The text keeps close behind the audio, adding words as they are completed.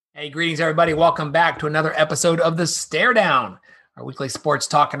Hey, greetings, everybody. Welcome back to another episode of the StareDown, our weekly sports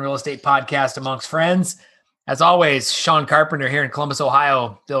talk and real estate podcast amongst friends. As always, Sean Carpenter here in Columbus,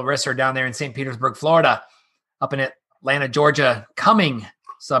 Ohio, Bill Risser down there in St. Petersburg, Florida, up in Atlanta, Georgia, Cumming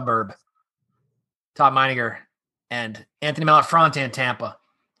suburb, Todd Meininger, and Anthony Malafronte in Tampa.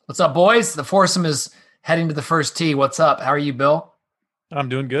 What's up, boys? The foursome is heading to the first tee. What's up? How are you, Bill? I'm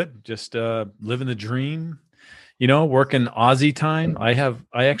doing good. Just living the dream. You know, working Aussie time. I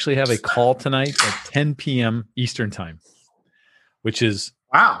actually have a call tonight at 10 p.m. Eastern time, which is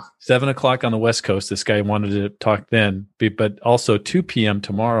 7 o'clock on the West Coast. This guy wanted to talk then, but also 2 p.m.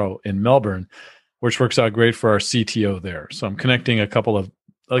 tomorrow in Melbourne, which works out great for our CTO there. So I'm connecting a couple of,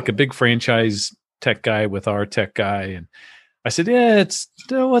 like a big franchise tech guy with our tech guy. And I said, yeah, it's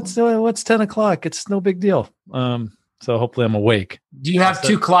what's 10 o'clock? It's no big deal. So hopefully I'm awake. Do you have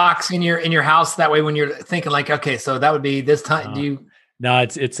two clocks in your house? That way, when you're thinking like, okay, so that would be this time. No,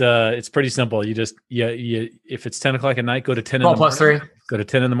 it's pretty simple. You just if it's 10 o'clock at night, go to 10 12 plus 3. Go to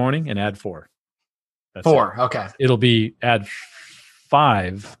 10 in the morning and add 4. That's 4. it. Okay. It'll be add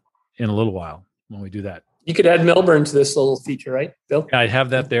 5 in a little while when we do that. You could add Melbourne to this little feature, right, Bill? I have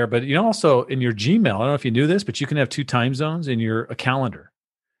that there, but also in your Gmail, I don't know if you knew this, but you can have 2 time zones in your calendar.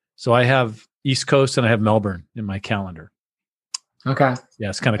 So I have East Coast and I have Melbourne in my calendar. Okay. Yeah,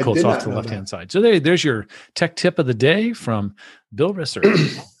 it's kind of cool. It's off to the left-hand side. So there's your tech tip of the day from Bill Risser,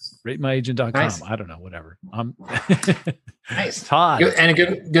 ratemyagent.com. Nice. I don't know, whatever. Nice. Todd. And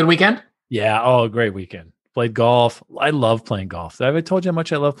a good weekend? Yeah. Oh, great weekend. Played golf. I love playing golf. Have I told you how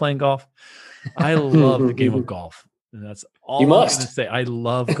much I love playing golf? I love the game of golf. And that's all I'm going to say. I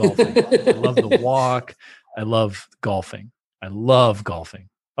love golfing. I love the walk. I love golfing. I love golfing.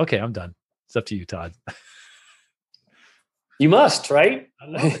 Okay, I'm done. It's up to you, Todd. You must, right? I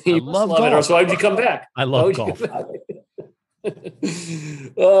love golf. It, or so why would you come back? I love golf.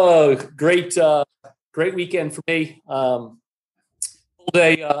 Oh, great weekend for me. Pulled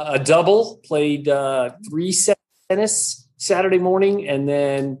a double, played 3 sets of tennis Saturday morning, and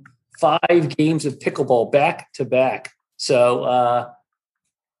then 5 games of pickleball back to back. So,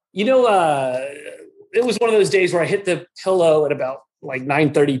 it was one of those days where I hit the pillow at about like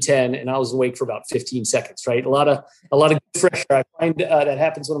 9:30, 10, and I was awake for about 15 seconds, right? A lot of good fresh air. I find that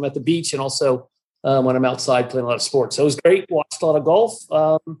happens when I'm at the beach and also when I'm outside playing a lot of sports. So it was great. Watched a lot of golf.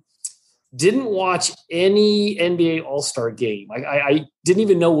 Didn't watch any NBA All-Star game. I didn't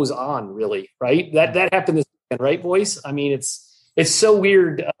even know it was on, really, right? That happened this weekend, right, boys? I mean, it's so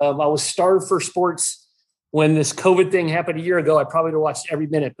weird. I was starved for sports when this COVID thing happened a year ago. I probably would have watched every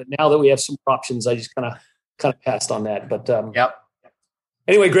minute, but now that we have some options, I just kind of passed on that. But yep.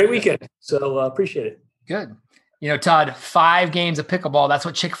 Anyway, great weekend. So appreciate it. Good. Todd, 5 games of pickleball. That's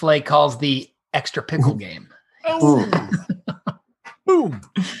what Chick-fil-A calls the extra pickle game. Oh. Boom.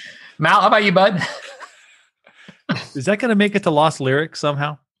 Mal, how about you, bud? Is that going to make it to Lost Lyrics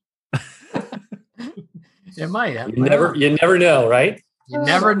somehow? It might. You never know, right? You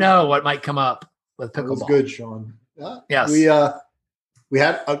never know what might come up with pickleball. That was good, Sean. Yes. We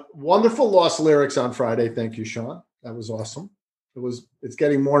had a wonderful Lost Lyrics on Friday. Thank you, Sean. That was awesome. It's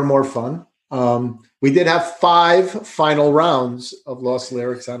getting more and more fun. We did have 5 final rounds of Lost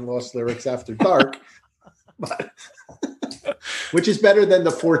Lyrics on Lost Lyrics After Dark, which is better than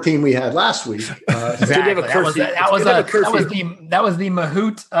the 14 we had last week. Exactly. That was the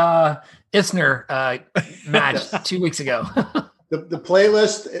Mahout Isner match 2 weeks ago. The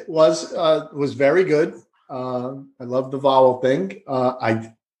playlist was very good. I love the vowel thing.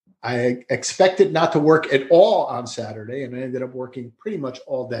 I expected not to work at all on Saturday, and I ended up working pretty much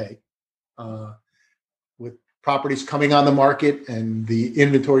all day with properties coming on the market and the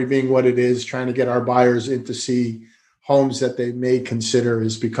inventory being what it is, trying to get our buyers in to see homes that they may consider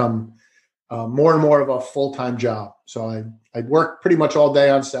has become more and more of a full-time job. So I worked pretty much all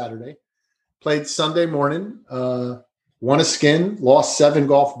day on Saturday, played Sunday morning, won a skin, lost 7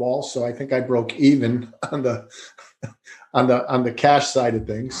 golf balls. So I think I broke even on the cash side of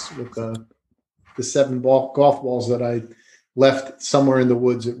things with the 7 golf balls that I left somewhere in the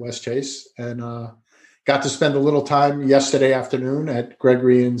woods at West Chase, and got to spend a little time yesterday afternoon at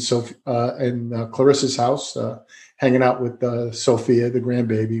Gregory and Clarissa's house, hanging out with Sophia, the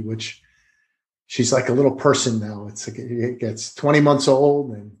grandbaby, which she's like a little person now. It's like it gets 20 months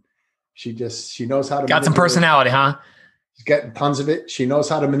old, and she knows how to got some personality, huh? She's getting tons of it. She knows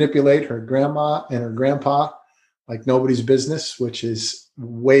how to manipulate her grandma and her grandpa like nobody's business, which is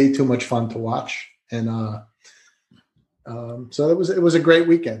way too much fun to watch. And so it was a great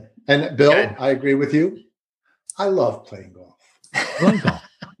weekend. And Bill, good. I agree with you. I love playing golf.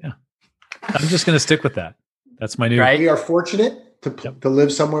 Yeah. I'm just going to stick with that. That's my new. Right? We are fortunate to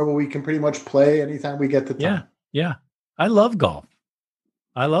live somewhere where we can pretty much play anytime we get the time. Yeah. I love golf.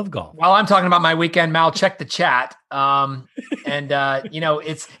 While I'm talking about my weekend, Mal, check the chat.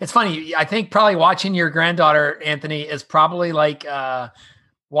 It's funny. I think probably watching your granddaughter, Anthony, is probably like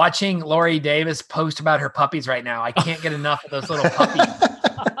watching Lori Davis post about her puppies right now. I can't get enough of those little puppies.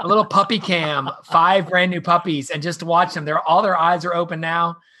 A little puppy cam, 5 brand new puppies, and just to watch them, all their eyes are open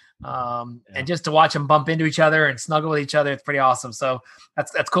now. And just to watch them bump into each other and snuggle with each other, it's pretty awesome. So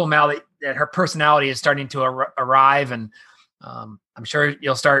that's cool, Mal, that her personality is starting to arrive, and I'm sure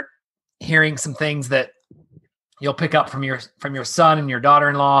you'll start hearing some things that you'll pick up from your son and your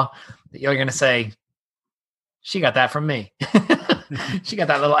daughter-in-law that you're going to say, she got that from me. She got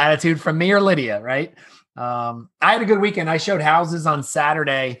that little attitude from me or Lydia, right? I had a good weekend. I showed houses on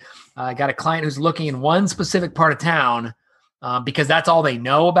Saturday. I got a client who's looking in one specific part of town because that's all they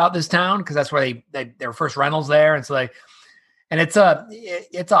know about this town, because that's where their first rentals there. And so it's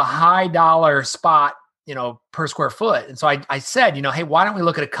a high dollar spot, per square foot. And so I said, hey, why don't we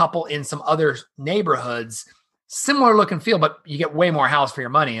look at a couple in some other neighborhoods, similar look and feel, but you get way more house for your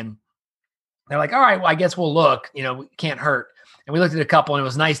money. And they're like, all right, well, I guess we'll look, can't hurt. And we looked at a couple, and it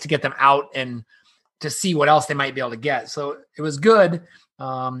was nice to get them out and to see what else they might be able to get. So it was good.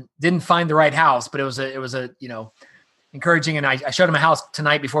 Didn't find the right house, but it was a encouraging. And I showed him a house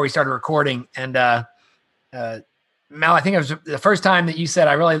tonight before we started recording. And Mal, I think it was the first time that you said,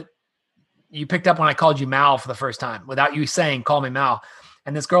 you picked up when I called you Mal for the first time without you saying, call me Mal.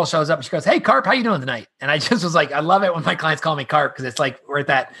 And this girl shows up and she goes, hey, Carp, how you doing tonight? And I just was like, I love it when my clients call me Carp, because it's like we're at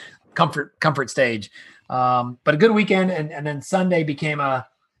that comfort stage. But a good weekend. And then Sunday became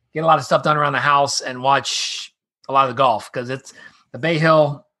get a lot of stuff done around the house and watch a lot of the golf, because it's the Bay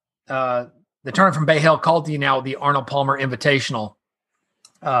Hill, the tournament from Bay Hill, called the Arnold Palmer Invitational,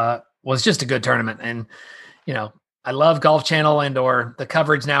 was just a good tournament. And, I love Golf Channel or the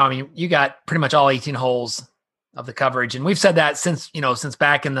coverage now. I mean, you got pretty much all 18 holes of the coverage. And we've said that since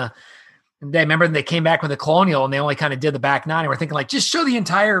back in the day. Remember they came back with the Colonial and they only kind of did the back 9, and we're thinking like, just show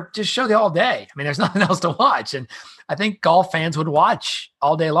the all day. I mean, there's nothing else to watch. And I think golf fans would watch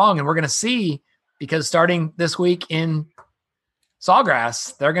all day long, and we're going to see, because starting this week in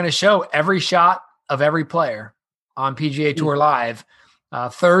Sawgrass, they're going to show every shot of every player on PGA Tour Live.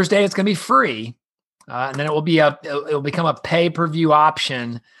 Thursday, it's going to be free. And then it'll become a pay-per-view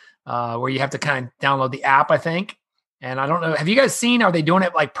option where you have to kind of download the app, I think. And I don't know, have you guys seen, are they doing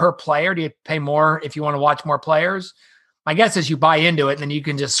it like per player? Do you pay more if you want to watch more players? My guess is you buy into it and then you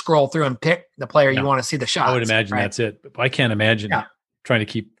can just scroll through and pick the player you want to see the shots. I would imagine right? That's it. But I can't imagine trying to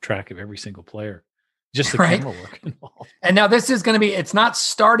keep track of every single player. Just the camera work involved. And now this is going to be, it's not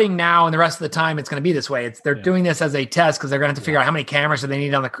starting now and the rest of the time it's going to be this way. They're doing this as a test, because they're going to have to figure out how many cameras do they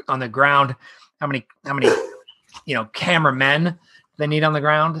need on the ground, how many cameramen they need on the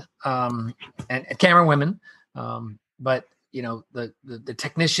ground, and camera women. But the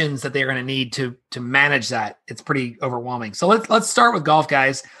technicians that they're going to need to manage that, it's pretty overwhelming. So let's start with golf,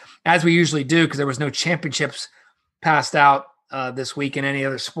 guys, as we usually do, because there was no championships passed out this week in any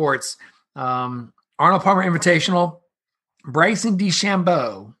other sports. Arnold Palmer Invitational, Bryson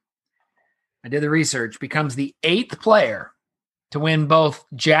DeChambeau, I did the research, becomes the 8th player to win both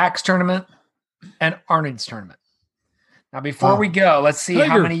Jack's tournament and Arnold's tournament. Now, before we go, let's see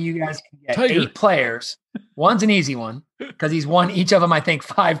how many you guys can get. 8 players. One's an easy one, because he's won each of them, I think,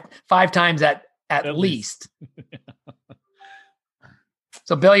 five times at least.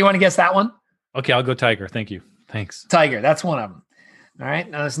 So, Bill, you want to guess that one? Okay, I'll go Tiger. Thank you. Thanks. Tiger, that's one of them. All right,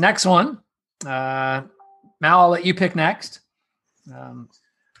 now this next one, Mal, I'll let you pick next.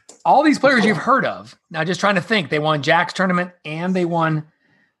 All these players you've heard of. Now, just trying to think. They won Jack's tournament and they won.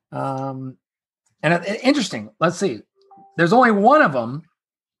 And interesting. Let's see. There's only one of them.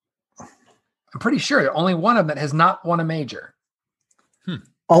 I'm pretty sure only one of them that has not won a major.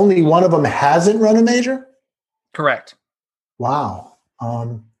 Only one of them hasn't run a major? Correct. Wow.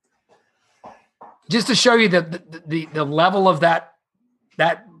 Just to show you the level of that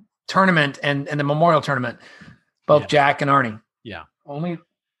tournament and the Memorial tournament, both Jack and Arnie. Yeah. Only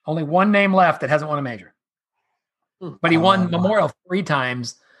one name left that hasn't won a major. But he won Memorial 3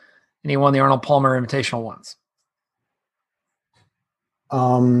 times, and he won the Arnold Palmer Invitational once.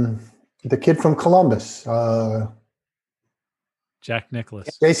 The kid from Columbus. Jack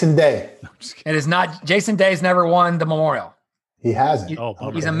Nicklaus. Jason Day. No, I'm just It is not. Jason Day's never won the Memorial. He hasn't.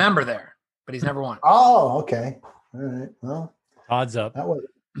 He's a member there, but he's never won. Oh, okay. All right. Well, Odds up. that was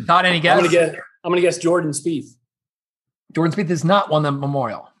Todd, any guess? I'm gonna guess Jordan Spieth. Jordan Spieth has not won the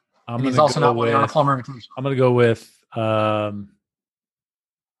Memorial. And he's also not won the Arnold Palmer Invitational. I'm going to go with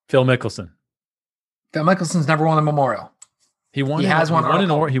Phil Mickelson. Phil Mickelson's never won the Memorial. He won. He has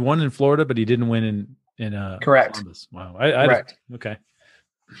one. He won in Florida, but he didn't win in Correct. Columbus. Wow. Correct. Okay.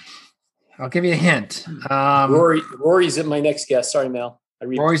 I'll give you a hint. Rory's at my next guest. Sorry, Mel.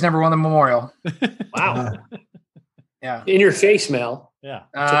 Rory's never won the Memorial. Wow. Yeah. In your face, Mel. Yeah.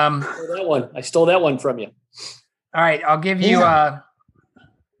 I stole that one from you. All right. I'll give you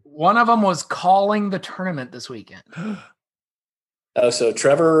one of them was calling the tournament this weekend. Oh, so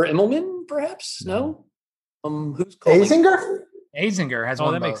Trevor Immelman, perhaps? No? Who's calling? Azinger has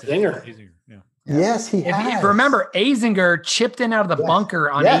won both. Azinger. Yeah. Yes, he has. Remember, Azinger chipped in out of the bunker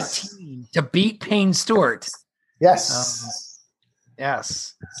on 18 to beat Payne Stewart. Yes.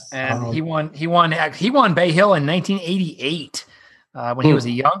 Yes. And he won Bay Hill in 1988 when he was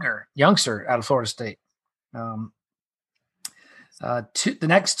a youngster out of Florida State. The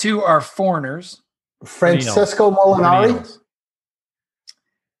next two are foreigners. Francesco Molinari.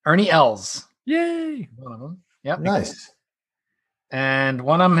 Ernie Els. Yay. One of them. Yep. Nice. And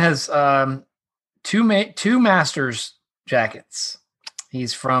one of them has two Masters jackets.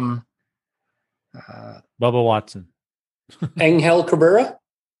 He's from Bubba Watson. Angel Cabrera.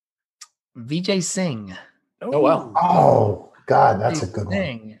 Vijay Singh. Oh, wow. Oh, God, that's a good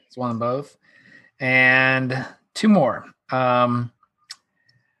one. It's one of both. And two more.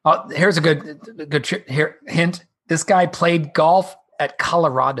 Here's a good hint. This guy played golf at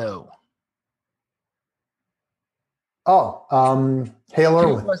Colorado. Oh, Hale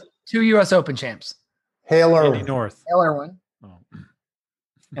Irwin. Two U.S. Open champs. Hale Irwin. Andy North. Hale Irwin. Oh.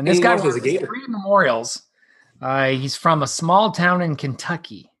 And this guy won a Gator. 3 Memorials. He's from a small town in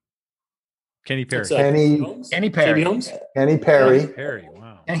Kentucky. Kenny Perry. Kenny Perry. Holmes? Kenny Perry. Perry.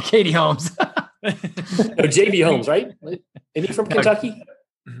 Wow. And Katie Holmes. No, J.B. Holmes, right? Isn't he from Kentucky?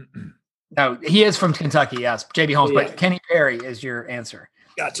 No, he is from Kentucky, yes. J.B. Holmes, Yeah. but Kenny Perry is your answer.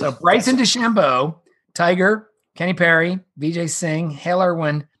 Gotcha. So Bryson DeChambeau, Tiger, Kenny Perry, Vijay Singh, Hale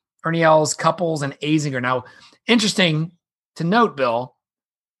Irwin, Ernie Els, Couples, and Azinger. Now, interesting to note, Bill,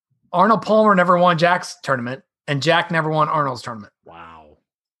 Arnold Palmer never won Jack's tournament, and Jack never won Arnold's tournament. Wow.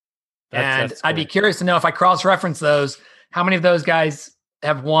 That's I'd be curious to know if I cross-reference those, how many of those guys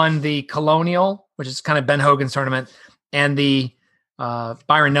have won the Colonial, which is kind of Ben Hogan's tournament, and the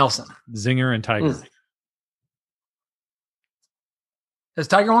Byron Nelson. Zinger and Tiger. Has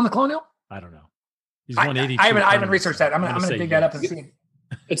Tiger won the Colonial? I don't know. He's won 82. I haven't researched that. I'm going to dig that up and see.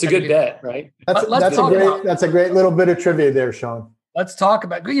 It's a good bet, right? That's a great little bit of trivia there, Sean. Let's talk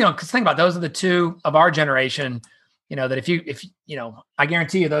about, because think about it, those are the two of our generation, that if I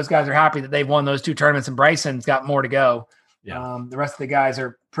guarantee you those guys are happy that they've won those two tournaments and Bryson's got more to go. Yeah. The rest of the guys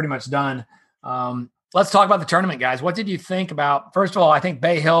are pretty much done. Let's talk about the tournament, guys. What did you think about, first of all, I think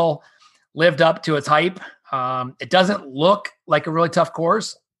Bay Hill lived up to its hype. It doesn't look like a really tough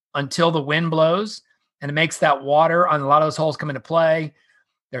course until the wind blows, and it makes that water on a lot of those holes come into play.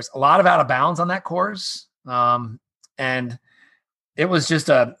 There's a lot of out of bounds on that course. And it was just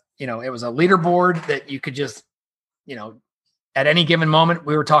it was a leaderboard that you could just, at any given moment,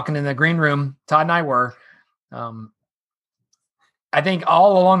 we were talking in the green room, Todd and I were, I think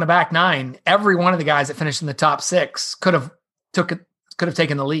all along the back nine, every one of the guys that finished in the top 6 could have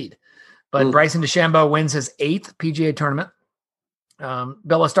taken the lead. But Bryson DeChambeau wins his 8th PGA tournament.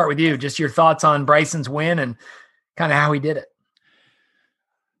 Bill, let's start with you. Just your thoughts on Bryson's win and kind of how he did it.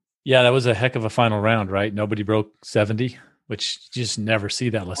 Yeah, that was a heck of a final round, right? Nobody broke 70, which you just never see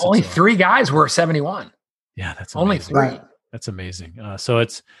that. Only 3 guys were 71. Yeah, that's only amazing. 3. Right. That's amazing. So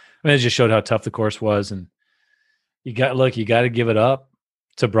it just showed how tough the course was, and you got to give it up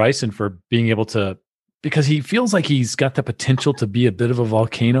to Bryson for being able to, because he feels like he's got the potential to be a bit of a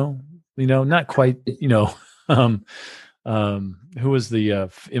volcano. Not quite. Who was the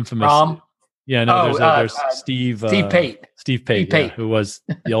infamous? Rom? Yeah, no. There's Steve Pate. Steve Pate, who was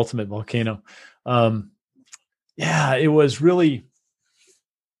the ultimate volcano. Yeah, it was really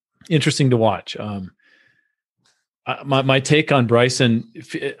interesting to watch. My take on Bryson,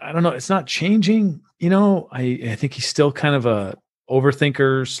 I don't know, it's not changing. I think he's still kind of a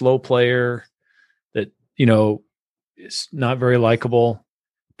overthinker, slow player that, is not very likable.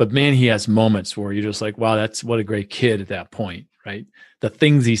 But man, he has moments where you're just like, wow, that's what a great kid at that point, right? The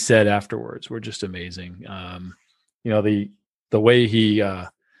things he said afterwards were just amazing. The way he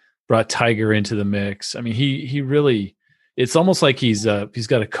brought Tiger into the mix. I mean, he really, it's almost like he's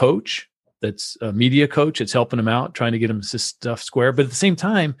got a coach that's a media coach. It's helping him out, trying to get him his stuff square. But at the same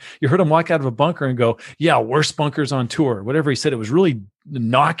time, you heard him walk out of a bunker and go, yeah, worst bunkers on tour. Whatever he said, it was really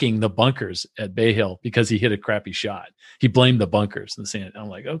knocking the bunkers at Bay Hill because he hit a crappy shot. He blamed the bunkers and saying, I'm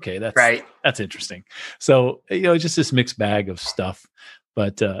like, okay, that's right. That's interesting. So, just this mixed bag of stuff.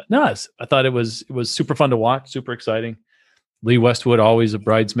 But I thought it was super fun to watch, super exciting. Lee Westwood, always a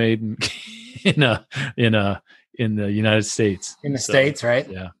bridesmaid in the United States. In the States, right?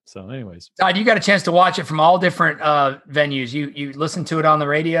 Yeah. So anyways. Todd, you got a chance to watch it from all different venues. You listened to it on the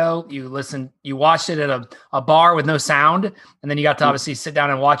radio, you watched it at a bar with no sound, and then you got to obviously sit down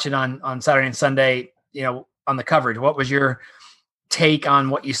and watch it on Saturday and Sunday, on the coverage. What was your take on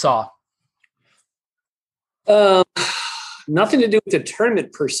what you saw? Nothing to do with the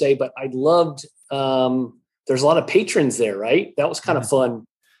tournament per se, but I loved there's a lot of patrons there, right? That was kind of fun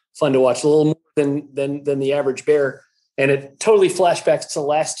to watch, a little more than the average bear. And it totally flashbacks to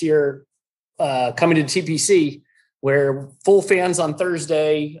last year coming to TPC, where full fans on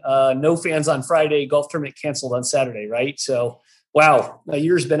Thursday, no fans on Friday, golf tournament canceled on Saturday, right? So, wow,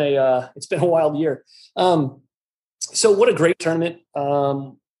 it's been a wild year. So what a great tournament.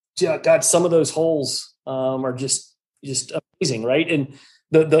 God, some of those holes are just amazing, right? And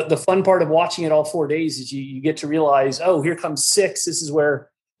the fun part of watching it all 4 days is you get to realize, oh, here comes 6. This is where,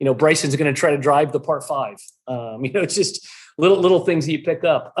 Bryson's going to try to drive the par 5. It's just little things that you pick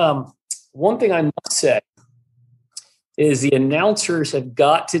up. One thing I must say is the announcers have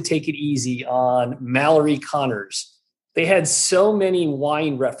got to take it easy on Mallory Connors. They had so many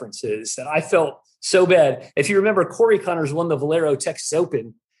wine references that I felt so bad. If you remember, Corey Connors won the Valero Texas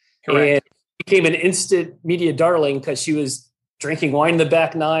Open. Correct. And became an instant media darling because she was drinking wine in the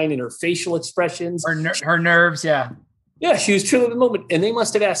back nine and her facial expressions. Her nerves, yeah. Yeah, she was truly the moment. And they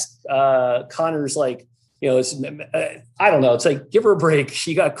must have asked Connors, I don't know. It's like, give her a break.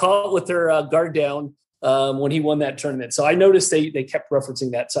 She got caught with her guard down when he won that tournament. So I noticed they kept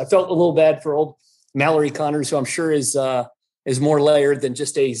referencing that. So I felt a little bad for old Mallory Connors, who I'm sure is more layered than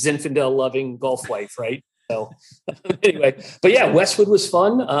just a Zinfandel-loving golf wife, right? So anyway, but yeah, Westwood was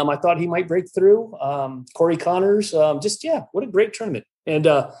fun. I thought he might break through. Corey Connors, what a great tournament. And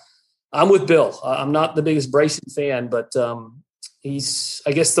I'm with Bill. I'm not the biggest Bryson fan, but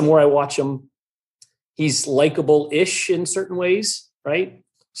I guess the more I watch him, he's likable-ish in certain ways, right?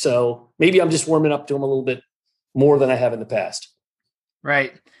 So maybe I'm just warming up to him a little bit more than I have in the past.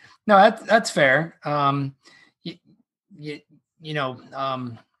 Right. No, that's fair. Mal,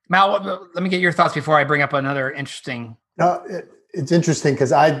 let me get your thoughts before I bring up another interesting. It's interesting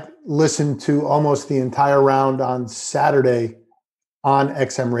because I listened to almost the entire round on Saturday on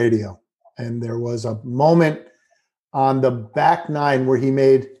XM radio. And there was a moment on the back nine where he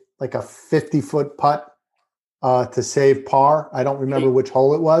made like a 50-foot putt to save par. I don't remember which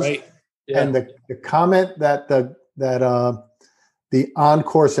hole it was. Right. Yeah. And the comment that the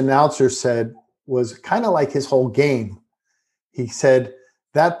on-course announcer said was kind of like his whole game. He said,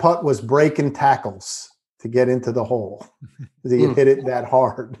 that putt was breaking tackles to get into the hole. He hit it that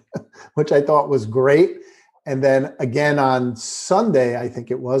hard, which I thought was great. And then again on Sunday, I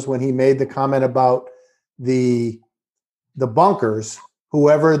think it was, when he made the comment about the bunkers,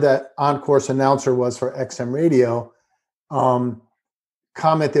 whoever that on-course announcer was for XM radio,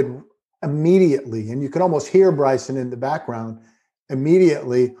 commented immediately, and you could almost hear Bryson in the background,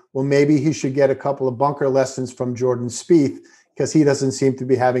 immediately, well, maybe he should get a couple of bunker lessons from Jordan Spieth, because he doesn't seem to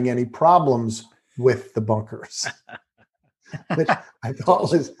be having any problems with the bunkers, which I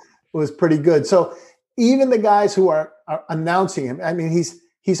thought was pretty good. So even the guys who are announcing him, I mean,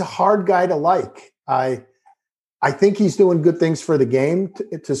 he's a hard guy to like. I think he's doing good things for the game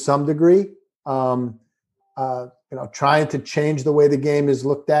to some degree. Trying to change the way the game is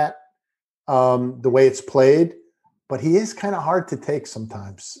looked at, the way it's played, but he is kind of hard to take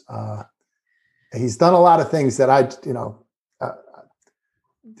sometimes. He's done a lot of things that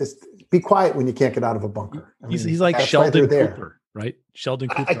just be quiet when you can't get out of a bunker. He's like Sheldon Cooper, right? Sheldon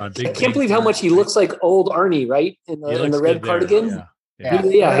Cooper. I can't believe how much he looks like old Arnie, right? In the red cardigan.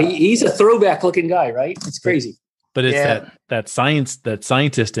 Yeah. He's a throwback looking guy, right? It's crazy. But it's that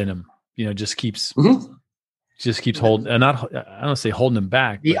scientist in him, just keeps holding, and I don't say holding him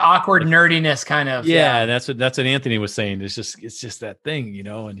back. The awkward nerdiness kind of. Yeah. That's what Anthony was saying. It's just that thing,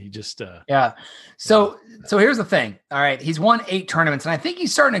 and he just. So here's the thing. All right. He's won 8 tournaments, and I think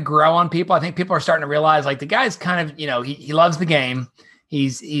he's starting to grow on people. I think people are starting to realize, like, the guy's kind of, he loves the game.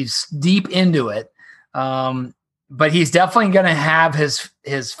 He's deep into it. But he's definitely going to have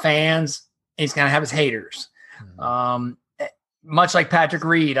his fans. He's going to have his haters. Much like Patrick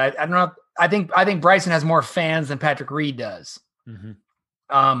Reed. I don't know. I think Bryson has more fans than Patrick Reed does.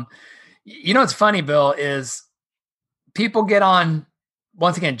 Mm-hmm. What's funny, Bill, is people get on,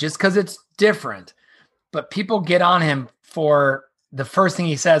 once again, just because it's different, but people get on him for the first thing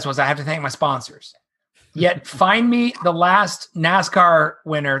he says was, I have to thank my sponsors. Yet find me the last NASCAR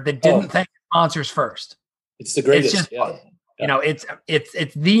winner that didn't thank sponsors first. It's the greatest. It's just,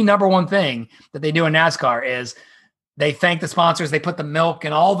 it's the number one thing that they do in NASCAR is They thank the sponsors. They put the milk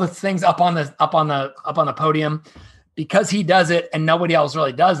and all the things up on the podium because he does it and nobody else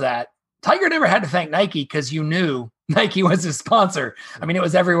really does that. Tiger never had to thank Nike because you knew Nike was his sponsor. I mean, it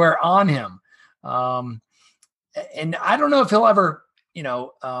was everywhere on him. And I don't know if he'll ever,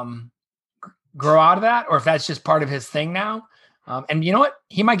 grow out of that or if that's just part of his thing now. And you know what?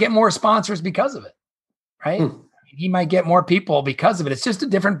 He might get more sponsors because of it, right? He might get more people because of it. It's just a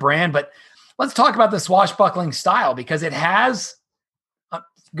different brand. But let's talk about the swashbuckling style because it has,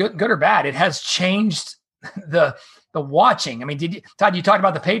 good or bad, it has changed the watching. I mean, Todd, you talked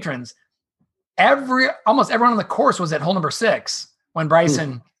about the patrons. Almost everyone on the course was at hole number 6 when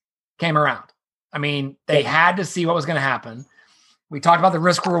Bryson came around. I mean, they had to see what was going to happen. We talked about the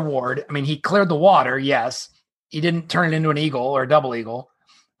risk reward. I mean, he cleared the water. Yes. He didn't turn it into an eagle or a double eagle.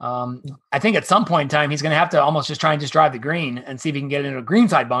 I think at some point in time, he's going to have to almost just try and just drive the green and see if he can get into a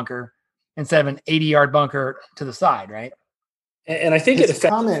greenside bunker instead of an 80-yard bunker to the side. Right. And I think his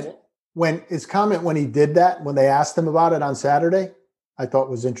comment when he did that, when they asked him about it on Saturday, I thought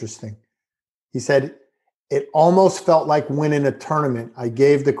was interesting. He said, it almost felt like winning a tournament. I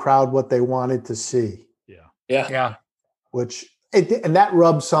gave the crowd what they wanted to see. Yeah. And that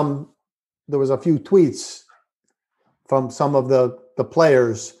rubbed there was a few tweets from some of the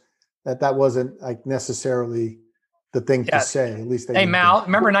players that wasn't like necessarily the thing to say. At least Hey, Mal,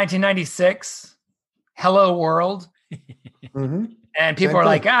 remember 1996? Hello World? Mm-hmm. And people are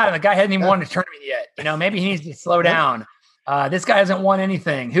like, the guy hasn't even won a tournament yet. Maybe he needs to slow down. This guy hasn't won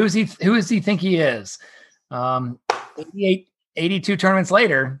anything. Who does he think he is? 82 tournaments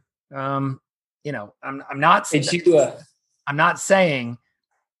later, I'm not saying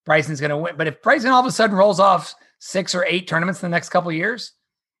Bryson's going to win, but if Bryson all of a sudden rolls off 6 or 8 tournaments in the next couple of years,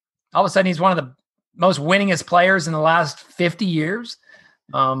 all of a sudden he's one of the most winningest players in the last 50 years.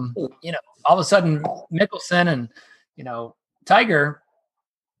 All of a sudden Mickelson and, Tiger,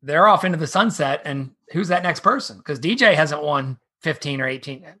 they're off into the sunset. And who's that next person? Because DJ hasn't won 15 or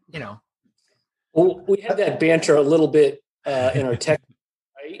 18, Well, we had that banter a little bit in our tech,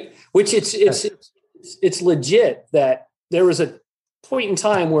 right? Which it's legit that there was a point in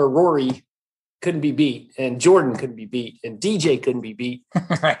time where Rory couldn't be beat and Jordan couldn't be beat and DJ couldn't be beat.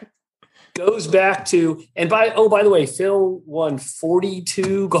 Right. Goes back to, and by the way, Phil won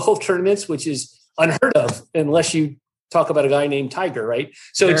 42 golf tournaments, which is unheard of unless you talk about a guy named Tiger, right?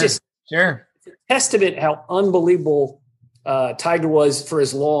 So it's a testament how unbelievable Tiger was for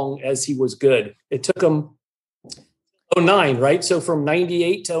as long as he was good. It took him 09, right? So from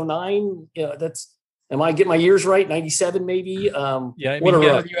 98 to 09, am I getting my years right? 97 maybe? The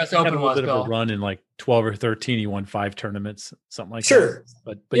US Open was a run in like 12 or 13. He won 5 tournaments, something like that. Sure.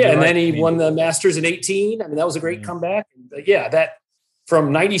 But and then he won the Masters in 18. I mean, that was a great comeback. That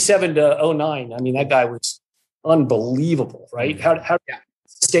from 97 to 09, I mean, that guy was unbelievable, right? How do you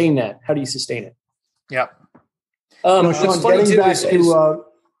sustain that? How do you sustain it? Yep. Sean,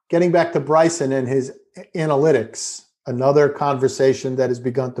 getting back to Bryson and his analytics, another conversation that has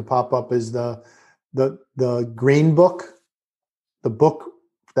begun to pop up is the green book, the book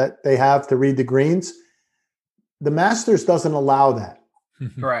that they have to read the greens. The Masters doesn't allow that.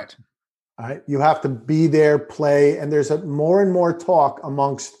 Correct. All right. You have to be there, play, and there's more and more talk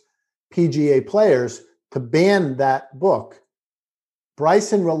amongst PGA players to ban that book.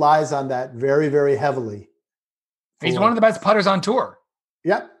 Bryson relies on that very, very heavily. He's one of the best putters on tour.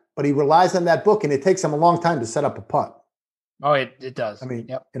 Yep. But he relies on that book, and it takes him a long time to set up a putt. Oh, it does. I mean,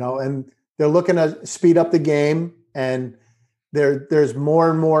 and they're looking to speed up the game, and there's more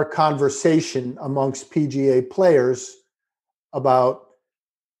and more conversation amongst PGA players about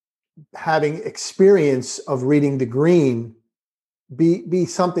having experience of reading the green be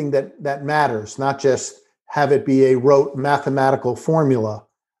something that matters, not just have it be a rote mathematical formula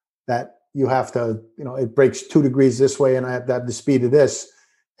that you have to, it breaks 2 degrees this way and I have to have the speed of this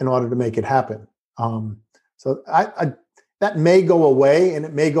in order to make it happen. So I that may go away, and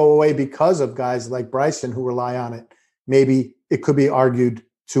it may go away because of guys like Bryson who rely on it. Maybe it could be argued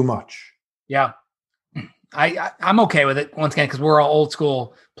too much. Yeah. I'm okay with it once again, because we're all old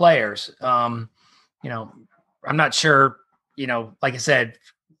school players. I'm not sure, like I said,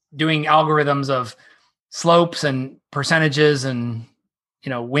 doing algorithms of slopes and percentages and,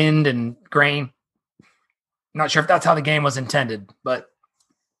 wind and grain. I'm not sure if that's how the game was intended, but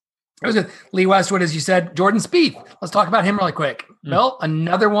it was good. Lee Westwood, as you said, Jordan Spieth. Let's talk about him really quick. Bill,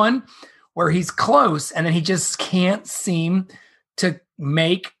 another one where he's close and then he just can't seem to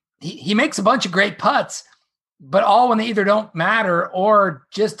make, he makes a bunch of great putts, but all when they either don't matter or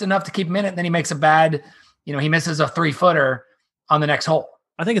just enough to keep him in it. Then he makes a bad, he misses a 3-footer on the next hole.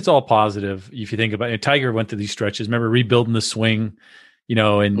 I think it's all positive. If you think about it, Tiger went through these stretches. Remember rebuilding the swing, in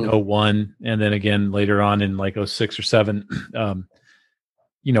 01 and then again later on in like 06 or 07,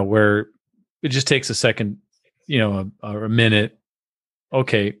 where it just takes a second, a minute.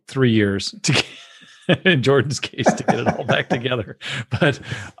 Okay. 3 years to get, in Jordan's case, to get it all back together. But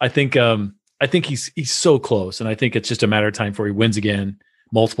I think he's so close. And I think it's just a matter of time before he wins again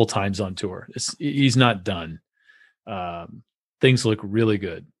multiple times on tour. He's not done. Things look really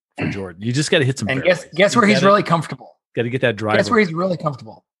good for Jordan. You just got to hit some. And guess where he's really comfortable. Got to get that driver. Guess where he's really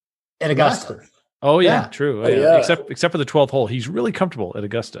comfortable? At Augusta. Oh yeah, true. Yeah. Except for the 12th hole, he's really comfortable at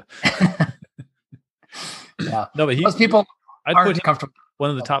Augusta. Yeah. No, but most people aren't comfortable. One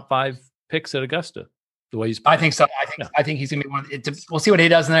of the top 5 picks at Augusta. The way he's playing. I think so. I think he's going to be one. We'll see what he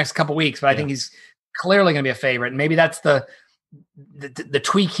does in the next couple of weeks, but I think he's clearly going to be a favorite. And maybe that's the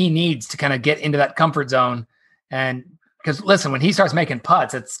tweak he needs to kind of get into that comfort zone. And because listen, when he starts making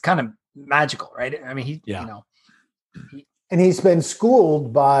putts, it's kind of magical, right? I mean, and he's been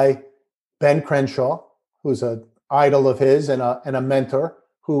schooled by Ben Crenshaw, who's an idol of his and a mentor,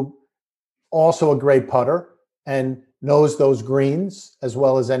 who also a great putter and knows those greens as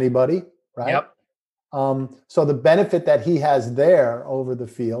well as anybody, right? Yep. So the benefit that he has there over the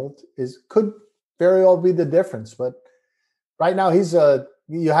field could very well be the difference. But right now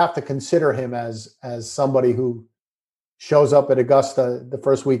you have to consider him as somebody who shows up at Augusta the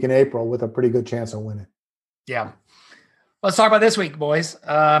first week in April with a pretty good chance of winning. Yeah. Let's talk about this week, boys.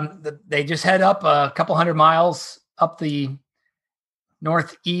 They just head up a couple 100 miles up the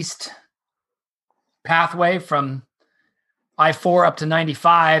northeast pathway from I-4 up to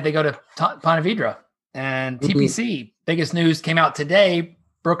 95. They go to Ponte Vedra. And TPC, biggest news came out today.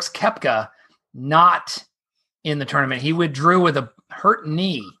 Brooks Koepka not in the tournament. He withdrew with a hurt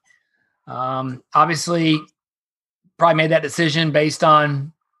knee. Obviously, probably made that decision based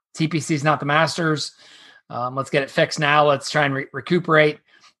on TPC's not the Masters. Let's get it fixed now. Let's try and recuperate.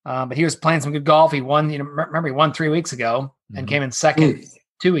 But he was playing some good golf. He won, remember he won 3 weeks ago and came in second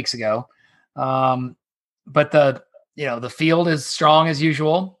 2 weeks ago. But the field is strong as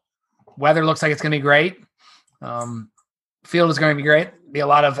usual. Weather looks like it's going to be great. Field is going to be great. Be a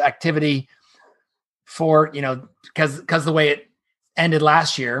lot of activity for, because the way it ended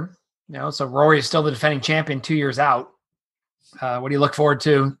last year, so Rory is still the defending champion 2 years out. What do you look forward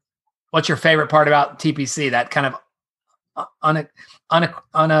to? What's your favorite part about TPC, that kind of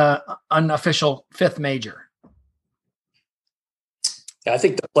unofficial 5th major? I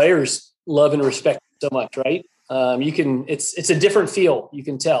think the players love and respect it so much, right? It's a different feel. You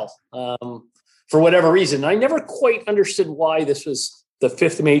can tell for whatever reason. I never quite understood why this was the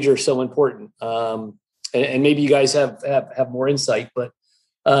 5th major so important. And maybe you guys have more insight, but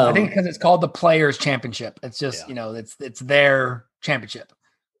I think because it's called the Players Championship. It's just, it's their championship.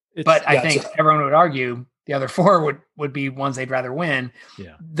 But I think everyone would argue the other 4 would be ones they'd rather win.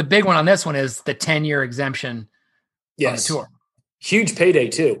 Yeah. The big one on this one is the 10-year exemption on the tour. Huge payday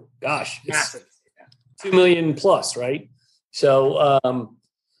too. Gosh, it's massive. 2 million plus, right? So,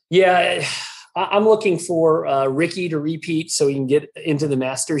 I'm looking for Ricky to repeat so he can get into the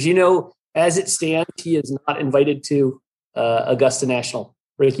Masters. As it stands, he is not invited to Augusta National.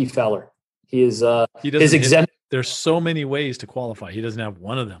 Ricky Fowler. He is exempt. There's so many ways to qualify. He doesn't have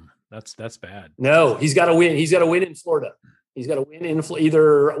one of them. That's bad. No, he's got to win. He's got to win in Florida. He's got to win in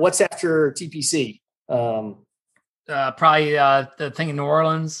either what's after TPC. Probably the thing in New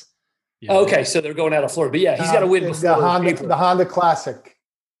Orleans. Yeah. Okay, so they're going out of Florida. But yeah, he's got to win before the Honda Classic.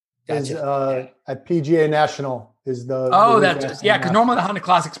 Gotcha. Is at PGA National is the because normally the Honda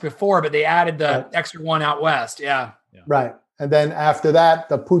Classic's before, but they added the extra one out west. Yeah. Right. And then after that,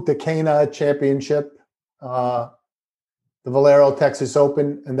 the Punta Cana Championship, the Valero Texas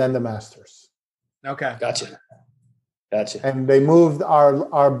Open, and then the Masters. Okay. Gotcha. And they moved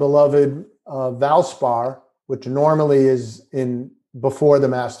our beloved Valspar, which normally is before the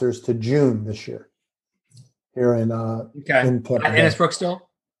Masters, to June this year. Here in in Innisbrook still?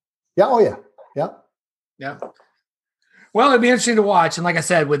 Yeah. Oh yeah. Yeah. Yeah. Well, it'd be interesting to watch. And like I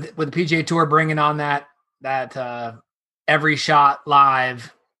said, with the PGA Tour bringing on that every shot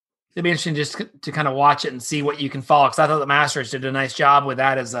live, it'd be interesting just to kind of watch it and see what you can follow. Because I thought the Masters did a nice job with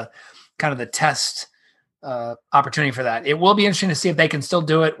that as a kind of the test opportunity for that. It will be interesting to see if they can still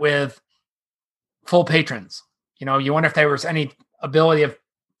do it with full patrons. You wonder if there was any ability of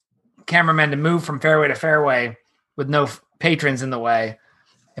cameramen to move from fairway to fairway with no patrons in the way,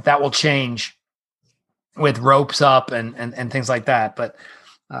 if that will change with ropes up and things like that. But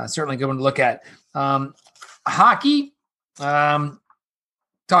certainly good one to look at. Hockey, talk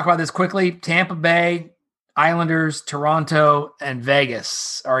about this quickly. Tampa Bay Islanders, Toronto, and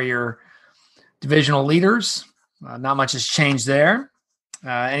Vegas are your divisional leaders. Not much has changed there.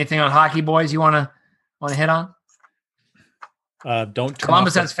 Anything on hockey, boys, you want to hit on?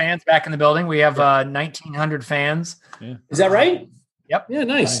 Columbus has fans back in the building. We have 1,900 fans. Yeah. Is that right? Yep. Yeah,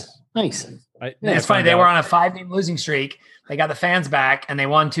 nice. It's funny. They were on a 5-game losing streak. They got the fans back, and they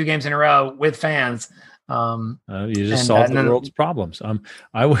won 2 games in a row with fans. You just solved the world's problems. I'm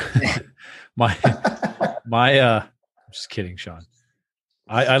just kidding, Sean.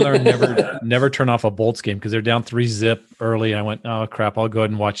 I learned never turn off a Bolts game because they're down 3-0 early. I went, oh crap, I'll go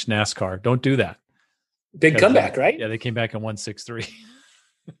ahead and watch NASCAR. Don't do that. Big comeback, right? Yeah, they came back and won 6-3.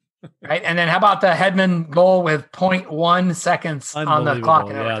 Right, and then how about the Hedman goal with 0.1 seconds on the clock?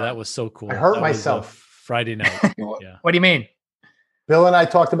 Yeah, that was so cool. I hurt myself Friday night. Yeah. What do you mean? Bill and I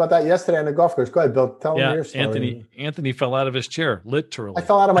talked about that yesterday on the golf course. Go ahead, Bill. Tell me your story. Anthony fell out of his chair, literally. I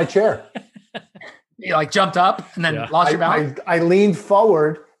fell out of my chair. You jumped up and then lost your balance? I leaned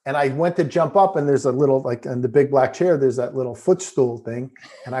forward and I went to jump up, and there's a little, in the big black chair, there's that little footstool thing.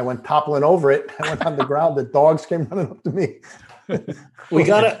 And I went toppling over it. I went on the ground. The dogs came running up to me.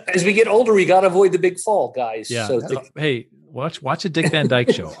 As we get older, we got to avoid the big fall, guys. Yeah. So hey, watch a Dick Van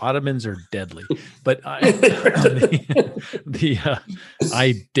Dyke show. Ottomans are deadly. But I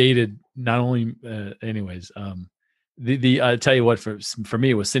dated not only, anyways, I tell you what, for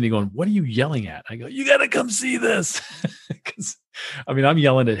me, it was Cindy going, what are you yelling at? I go, you got to come see this. Because I'm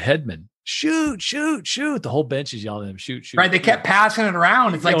yelling at Hedman, shoot. The whole bench is yelling at him, shoot. Right. They kept passing it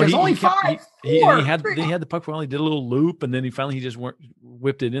around. It's there's only 5. He had the puck for only did a little loop, and then he just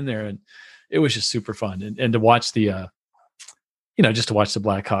whipped it in there. And it was just super fun. And to watch just to watch the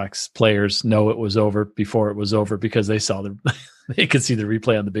Blackhawks players know it was over before it was over, because they saw they could see the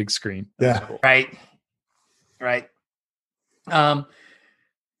replay on the big screen. Yeah. Cool. Right.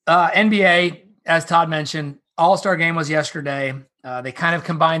 NBA, as Todd mentioned, All-Star game was yesterday. They kind of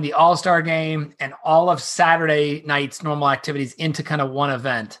combined the All-Star game and all of Saturday night's normal activities into kind of one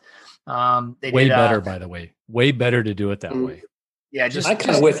event. Better, by the way. Way better to do it that way. Yeah, I'm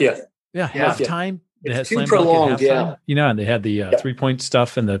kind of with you. Yeah, halftime. It's too prolonged, yeah. And they had the 3-point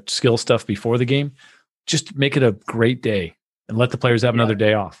stuff and the skill stuff before the game. Just make it a great day and let the players have another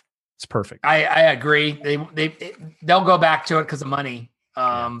day off. It's perfect. I agree. They'll go back to it because of money.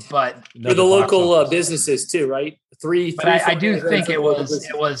 But for the local businesses too, right? I do think it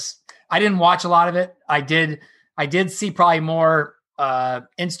was. I didn't watch a lot of it. I did see probably more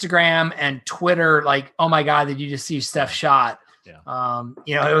Instagram and Twitter. Like, oh my God, did you just see Steph shot? Yeah.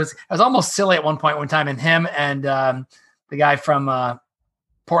 It was almost silly at one time, and him and the guy from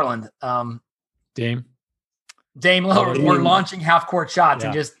Portland, Dame Lillard, were launching half court shots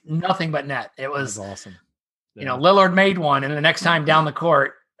and just nothing but net. It was awesome. Yeah. Lillard made one, and the next time down the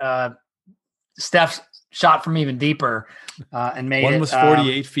court, Steph shot from even deeper and made one it. One was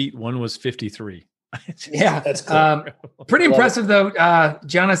 48 feet, one was 53. That's cool. Pretty impressive though.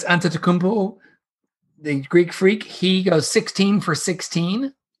 Giannis Antetokounmpo, the Greek freak, he goes 16 for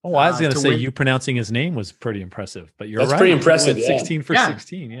 16. Oh, I was going to say you pronouncing his name was pretty impressive, but you're right. That's pretty impressive. 16 for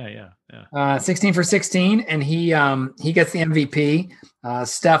 16. Yeah. 16 for 16, and he gets the MVP.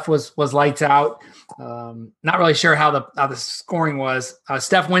 Steph was lights out. Not really sure how the scoring was.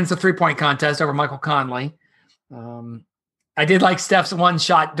 Steph wins the 3-point contest over Michael Conley. I did like Steph's one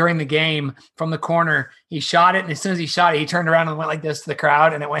shot during the game from the corner. He shot it, and as soon as he shot it, he turned around and went like this to the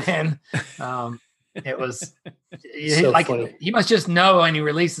crowd, and it went in. It was so funny. He must just know when he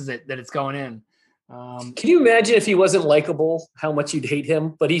releases it that it's going in. Can you imagine if he wasn't likable, how much you'd hate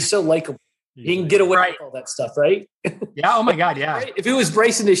him? But he's so likable. He can get away with all that stuff, right? Yeah. Oh my God. Yeah. Right? If it was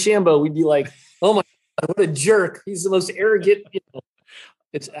Bryson DeChambeau, we'd be like, "Oh my God, what a jerk! He's the most arrogant."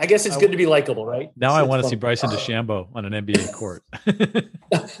 I guess it's good to be likable, right? Now I want to see Bryson DeChambeau on an NBA court.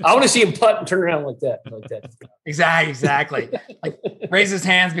 I want to see him putt and turn around like that. Exactly. Like raise his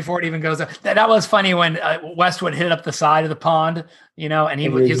hands before it even goes up. That was funny when Westwood hit up the side of the pond, and he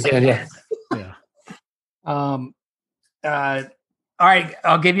was like, yeah. All right,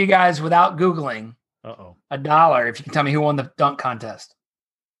 I'll give you guys, without Googling, $1 if you can tell me who won the dunk contest.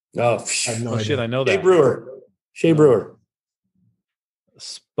 Oh, shit! I know that. Shea Brewer.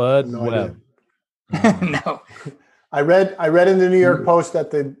 Spud Webb. No. I read in the New York Post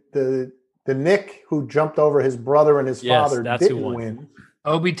that the Nick who jumped over his brother and his father didn't win.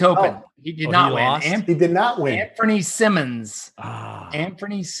 Obi Toppin. He did not win. He did not win. Anthony Simmons.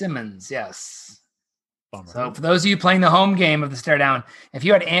 Anthony Simmons, yes. Bummer. So for those of you playing the home game of the Stare Down, if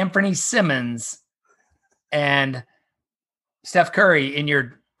you had Anthony Simmons and Steph Curry in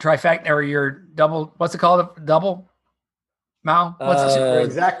your trifecta or your double, what's it called? Double? Mao? What's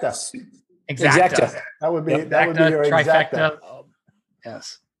exacta? Exacta. That would be your trifecta.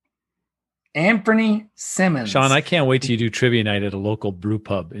 Yes. Anthony Simmons. Sean, I can't wait till you do trivia night at a local brew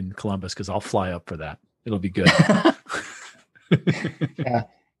pub in Columbus because I'll fly up for that. It'll be good. Yeah.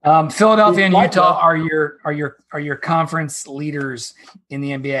 Philadelphia and Utah are your conference leaders in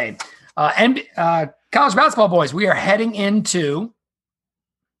the NBA. And college basketball boys, we are heading into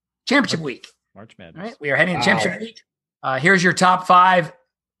championship week. March Madness. Right? We are heading into championship week. Here's your top 5.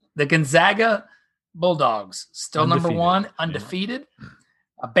 The Gonzaga Bulldogs, still undefeated. Number 1, undefeated. Yeah.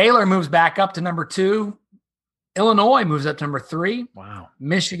 Baylor moves back up to number 2. Illinois moves up to number 3. Wow.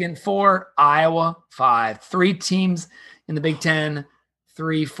 Michigan 4, Iowa 5. 3 teams in the Big Ten,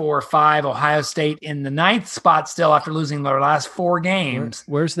 3, 4, 5. Ohio State in the 9th spot still after losing their last 4 games.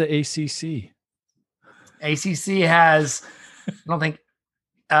 Where's the ACC? ACC has,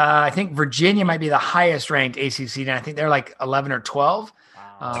 I think Virginia might be the highest ranked ACC, and I think they're like 11 or 12.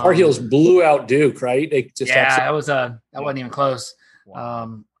 Tar Heels blew out Duke, right? They just that wasn't even close.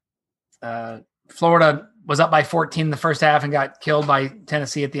 Wow. Florida was up by 14 in the first half and got killed by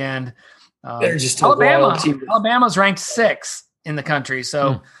Tennessee at the end. They're just Alabama's ranked 6th in the country,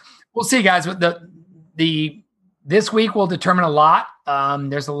 so we'll see, guys. This week will determine a lot.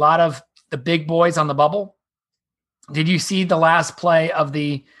 There's a lot of the big boys on the bubble. Did you see the last play of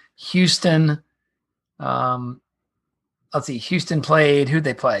the Houston? Let's see. Houston played. Who'd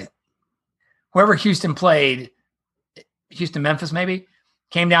they play? Whoever Houston played, Houston, Memphis, maybe,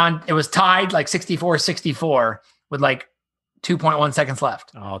 came down. It was tied like 64-64 with like 2.1 seconds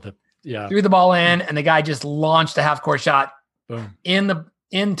left. Threw the ball in, and the guy just launched a half-court shot. Boom.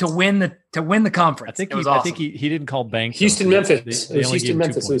 to win the conference. I think he didn't call bank. Houston, Memphis. It was Houston,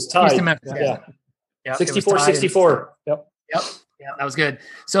 Memphis. It was tied. Houston, Memphis. Yeah. 64-64. Yep. Yeah, that was good.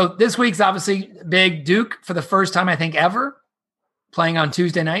 So this week's obviously big. Duke for the first time, I think, ever playing on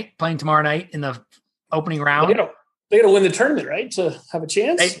Tuesday night, playing tomorrow night in the opening round. They got to win the tournament, right, to have a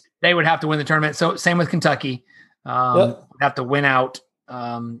chance? They would have to win the tournament. So same with Kentucky. Have to win out,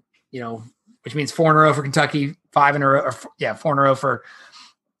 which means 4 in a row for Kentucky, 5 in a row, 4 in a row for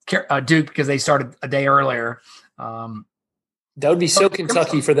Duke because they started a day earlier. That would be so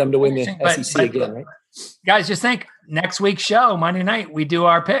Kentucky for them to win the SEC again, right? Guys, just think next week's show, Monday night, we do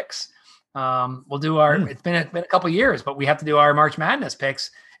our picks. We'll do our. It's been a couple of years, but we have to do our March Madness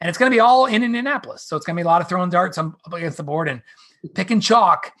picks, and it's going to be all in Indianapolis. So it's going to be a lot of throwing darts up against the board and picking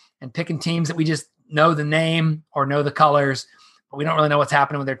chalk and picking teams that we just know the name or know the colors, but we don't really know what's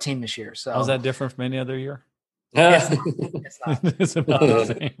happening with their team this year. So how's that different from any other year? It's not. It's about the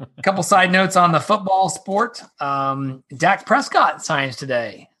same. A couple side notes on the football sport. Dak Prescott signs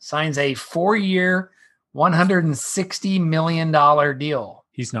today. Signs a 4-year, $160 million deal.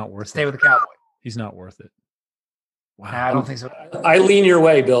 He's not worth it. Stay with the Cowboys. He's not worth it. Wow. I don't think so. I lean your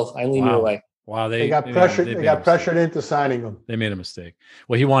way, Bill. I lean your way. Wow, they got pressured. They got pressured into signing him. They made a mistake.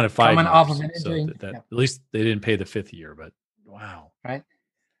 Well, he wanted 5 years, off of an injury. so at least they didn't pay the 5th year. But wow, right?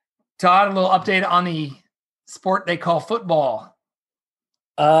 Todd, a little update on the sport they call football.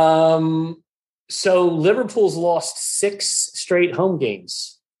 So Liverpool's lost 6 straight home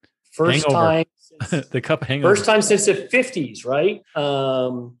games. First time the cup hangover. First time since the 50s, right?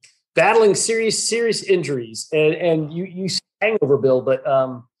 Battling serious injuries, and you hangover, Bill, but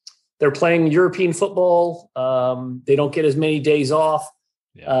they're playing European football. They don't get as many days off.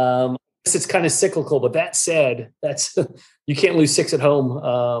 I guess it's kind of cyclical, but that said, you can't lose 6 at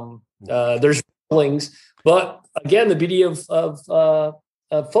home. There's rumblings, but again, the beauty of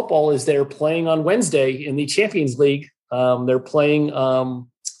football is they're playing on Wednesday in the Champions League. They're playing.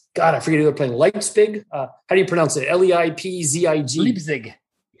 I forget who they're playing. Leipzig. How do you pronounce it? Leipzig. Leipzig.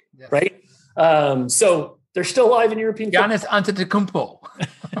 Right. So they're still alive in European football. Giannis Antetokounmpo.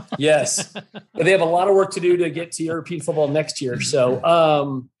 Yes. But they have a lot of work to do to get to European football next year. So,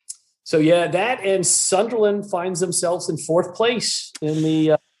 that and Sunderland finds themselves in 4th place in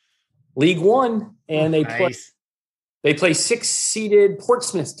the League One, and they play 6-seeded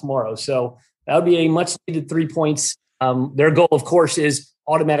Portsmouth tomorrow. So that would be a much needed 3 points. Their goal, of course, is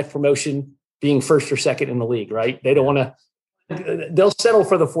automatic promotion, being 1st or 2nd in the league, right? They don't want to. They'll settle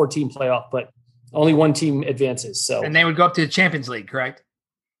for the 4-team playoff, but only 1 team advances. So, and they would go up to the Champions League, correct?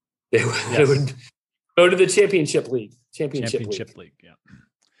 They would go to the Championship League. Championship League. Yeah.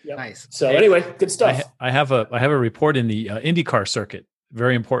 Yep. Nice. So anyway, good stuff. I have a report in the Indy Car circuit.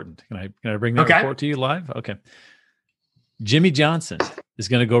 Very important. Can I bring that report to you live? Okay. Jimmy Johnson is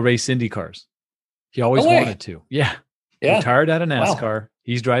going to go race Indy cars. He always wanted to. Yeah. Retired out of NASCAR. Wow.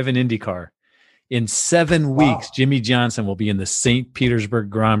 He's driving Indy car. In 7 weeks, Jimmy Johnson will be in the St. Petersburg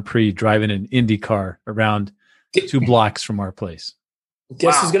Grand Prix driving an Indy car around 2 blocks from our place.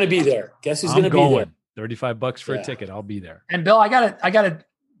 Guess who's going to be there? Guess who's going to be there? $35 for a ticket. I'll be there. And Bill, I gotta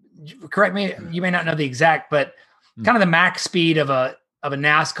correct me. You may not know the exact, but kind of the max speed of a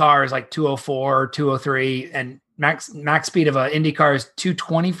NASCAR is like 204, 203, and max speed of an Indy car is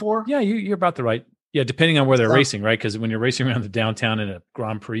 224. Yeah, you're about the right. Yeah, depending on where they're racing, right? Because when you're racing around the downtown in a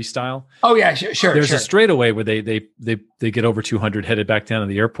Grand Prix style, sure. There's a straightaway where they get over 200 headed back down to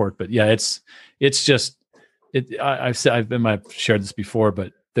the airport. But yeah, it's just it. I've shared this before,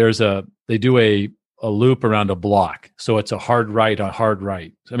 but they do a loop around a block, so it's a hard right.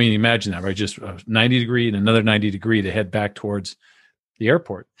 I mean, imagine that, right? Just a 90 degree and another 90 degree to head back towards the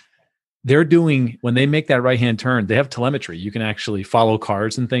airport. They're doing, when they make that right-hand turn, they have telemetry. You can actually follow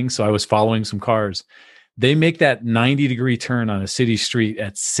cars and things. So I was following some cars. They make that 90 degree turn on a city street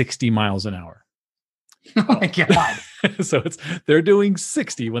at 60 miles an hour. Oh my God. So they're doing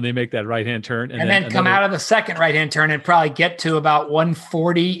 60 when they make that right-hand turn. And then come out of the second right-hand turn and probably get to about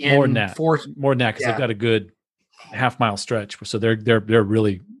 140 in more than that, because they've got a good half-mile stretch. So they're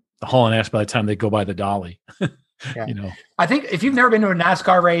really hauling ass by the time they go by the dolly. Yeah. I think if you've never been to a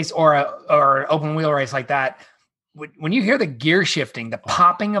NASCAR race or an open wheel race like that, when you hear the gear shifting, the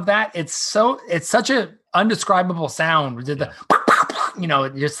popping of that, it's such a undescribable sound.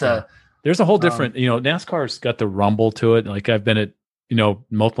 There's a whole different, NASCAR's got the rumble to it. Like I've been at,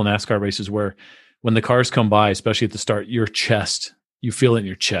 multiple NASCAR races where when the cars come by, especially at the start, you feel it in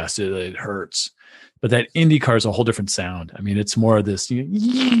your chest. It hurts. But that Indy car is a whole different sound. I mean, it's more of this,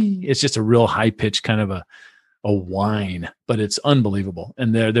 it's just a real high pitch kind of a whine, but it's unbelievable.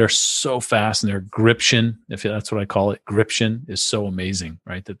 And they're so fast, and their gription, if that's what I call it, gription is so amazing,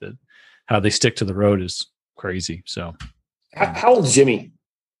 right? That how they stick to the road is crazy. So how old is Jimmy?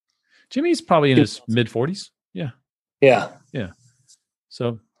 Jimmy's probably in his mid 40s. Yeah.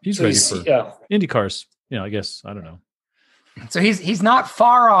 So he's ready for Indy cars. I guess, I don't know. So he's not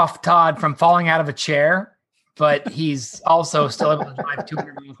far off, Todd, from falling out of a chair, but he's also still able to drive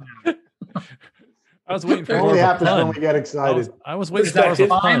 200 miles an hour. I was waiting for it only happens when we get excited. I was waiting for a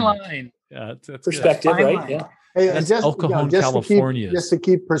fine line. Yeah, that's perspective, right? Line. Yeah. Hey, that's El Cajon, California. Just to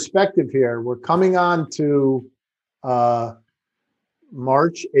keep perspective here, we're coming on to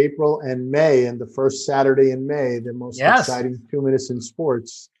March, April, and May, and the first Saturday in May, the most exciting 2 minutes in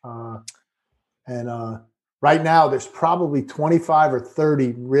sports. And right now, there's probably 25 or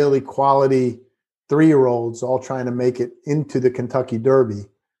 30 really quality 3-year-olds all trying to make it into the Kentucky Derby.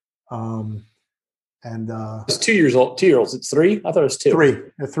 It's 2 years old. 2-year-olds. It's 3. I thought it was 2. 3.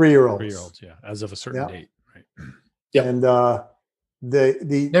 The 3-year-olds. 3-year-olds, yeah, as of a certain date, right? Yeah. And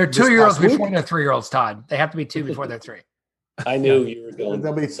they're 2-year-olds before they're 3-year-olds, Todd. They have to be 2 before they're 3. I knew you were going.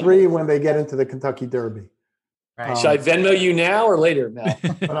 There'll be 3 when they get into the Kentucky Derby. Right. Should I Venmo you now or later? Now?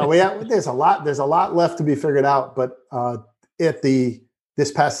 There's a lot left to be figured out. But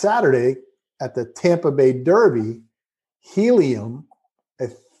this past Saturday at the Tampa Bay Derby, Helium, a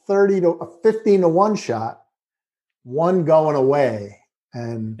 15 to 1 shot, one going away,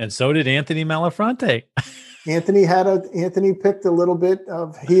 and so did Anthony Malafronte. Anthony picked a little bit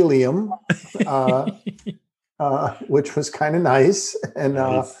of Helium, which was kind of nice. And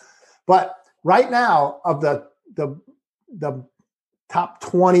but right now, of the top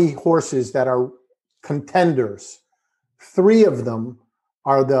 20 horses that are contenders, 3 of them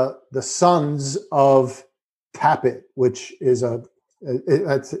are the sons of Tappet, which is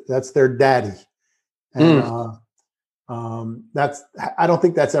that's their daddy, and I don't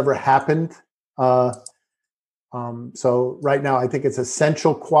think that's ever happened. So right now, I think it's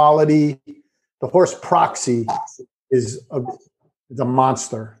essential quality. The horse Proxy is a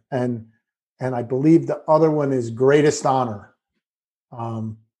monster, and I believe the other one is Greatest Honor.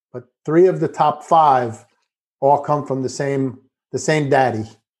 But 3 of the top 5 all come from the same daddy.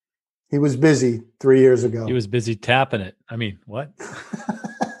 He was busy 3 years ago. He was busy tapping it. I mean, what?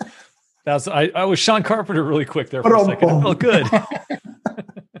 I was Sean Carpenter really quick there for a second. I felt good.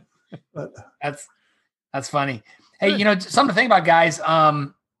 That's funny. Hey, something to think about, guys.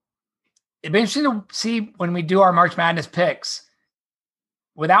 It'd be interesting to see when we do our March Madness picks,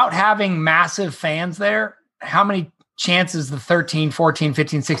 without having massive fans there, how many chances the 13, 14,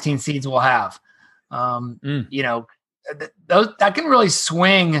 15, 16 seeds will have. That can really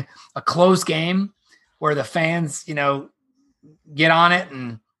swing a close game where the fans, get on it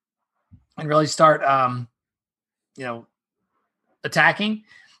and really start, attacking.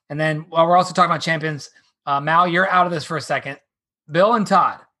 And then while we're also talking about champions, Mal, you're out of this for a second. Bill and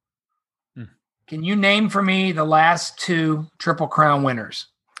Todd, can you name for me the last 2 Triple Crown winners?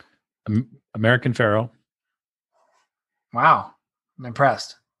 American Pharoah. Wow. I'm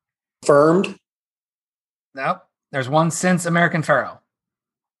impressed. Confirmed. Nope. There's one since American Pharoah.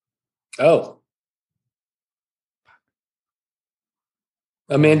 Oh.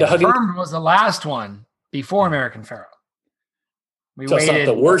 Amanda Huggins was the last one before American Pharoah. So it's not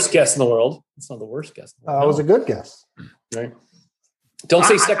the worst guess in the world. It's not the worst guess. It was a good guess. Right. Don't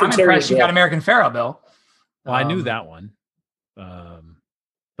say Secretary. I'm impressed you got American Pharoah, Bill. Well, I knew that one.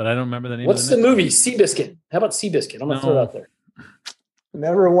 But I don't remember the name. What's the movie? Seabiscuit. How about Seabiscuit? I'm going to throw it out there.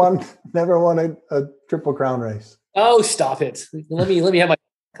 Never won a Triple Crown race. Oh, stop it. Let me have my,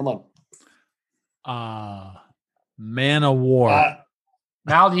 come on. Man of War.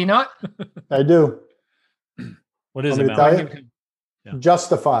 Mal, do you know it? I do. What is it, Mal? Yeah.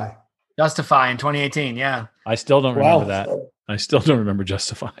 Justify in 2018. Yeah. I still don't remember that. I still don't remember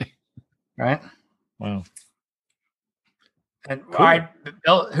Justify. Right. Wow. And cool. All right,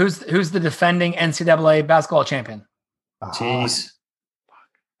 Bill, who's the defending NCAA basketball champion? Jeez.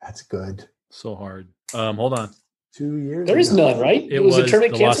 That's good. So hard. Hold on. 2 years There is none, right? It was a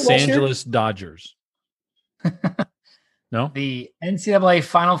tournament the Los Angeles Dodgers. No? The NCAA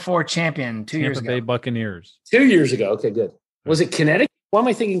Final Four champion 2 years ago. Tampa Bay Buccaneers. 2 years ago. Okay, good. Was it Connecticut? Why am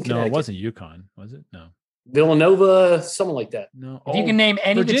I thinking Connecticut? No, it wasn't UConn, was it? No. Villanova, something like that. No. If you can name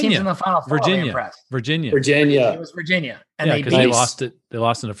any of the teams in the Final Four, Virginia. It was Virginia. And yeah, because they lost it. They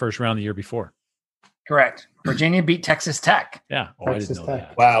lost in the first round the year before. Correct. Virginia beat Texas Tech. Yeah. Oh, Texas I didn't know Tech.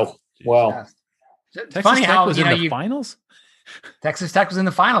 that. Wow. Wow. Texas funny Tech how was in the finals? Texas Tech was in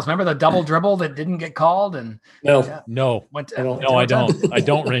the finals. Remember the double dribble that didn't get called? And no. I don't. I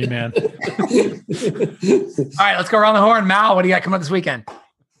don't, Ray, man. All right, let's go around the horn. Mal, what do you got coming up this weekend?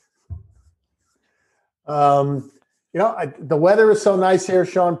 The weather is so nice here,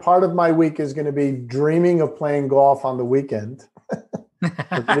 Sean. Part of my week is going to be dreaming of playing golf on the weekend.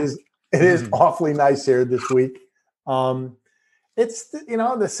 It is awfully nice here this week. It's,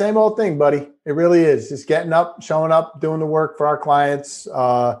 the same old thing, buddy. It really is. Just getting up, showing up, doing the work for our clients.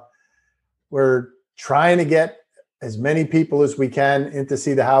 We're trying to get as many people as we can in to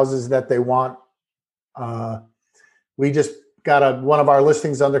see the houses that they want. We just got one of our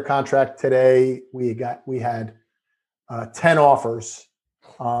listings under contract today. We had 10 offers,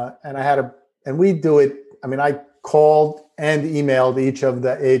 and we do it. I mean, I called and emailed each of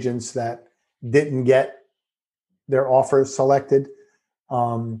the agents that didn't get their offers selected.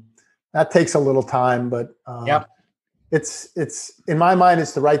 That takes a little time, but it's in my mind,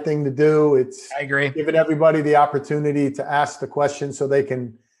 it's the right thing to do. I agree. Giving everybody the opportunity to ask the question so they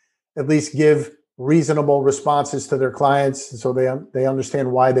can at least give reasonable responses to their clients, so they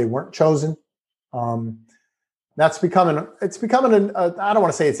understand why they weren't chosen. It's becoming I don't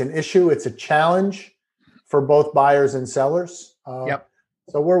want to say it's an issue. It's a challenge for both buyers and sellers.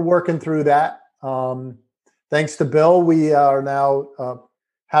 So we're working through that. Thanks to Bill, we are now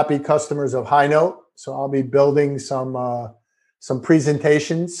happy customers of High Note. So I'll be building some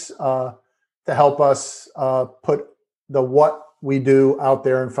presentations to help us put what we do out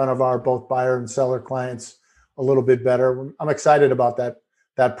there in front of our both buyer and seller clients a little bit better. I'm excited about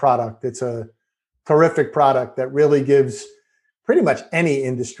that product. It's a terrific product that really gives pretty much any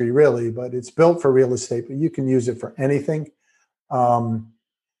industry, really, but it's built for real estate, but you can use it for anything. The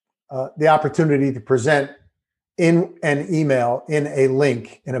opportunity to present in an email, in a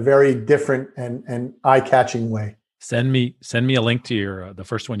link, in a very different and eye-catching way. Send me a link to your the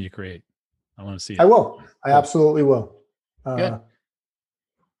first one you create. I want to see it. I will. I absolutely will. Good.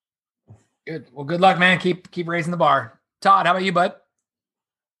 Well, good luck, man. Keep raising the bar. Todd, how about you, bud?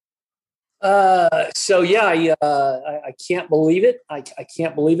 I can't believe it. I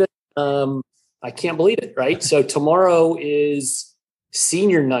can't believe it. I can't believe it. Right. So tomorrow is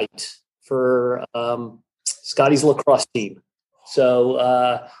senior night for Scotty's lacrosse team.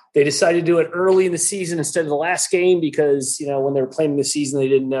 So they decided to do it early in the season instead of the last game because, when they were playing the season, they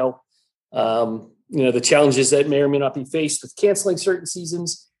didn't know, the challenges that may or may not be faced with canceling certain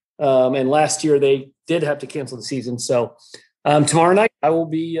seasons. And last year they did have to cancel the season. So tomorrow night I will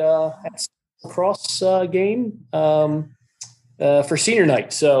be at lacrosse game for senior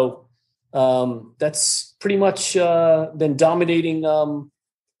night. So that's pretty much been dominating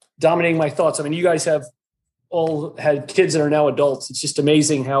my thoughts. I mean, you guys have all had kids that are now adults. It's just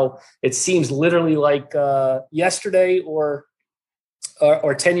amazing how it seems literally like yesterday or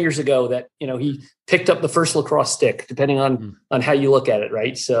 10 years ago that, he picked up the first lacrosse stick, depending on how you look at it.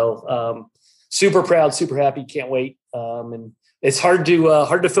 Right. So super proud, super happy. Can't wait. And it's hard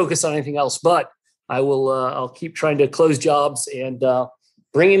to focus on anything else, but I'll keep trying to close jobs and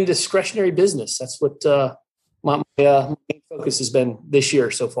bring in discretionary business. That's what my main focus has been this year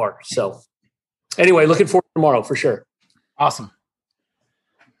so far. So anyway, looking forward to tomorrow for sure. Awesome.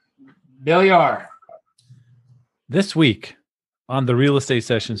 Bill Yar. This week, on the Real Estate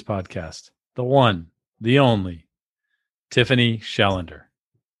Sessions podcast, the one, the only, Tiffany Schellender.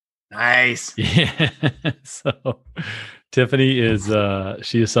 Nice. Yeah. So Tiffany is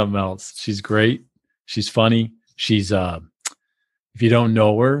she is something else. She's great. She's funny. She's if you don't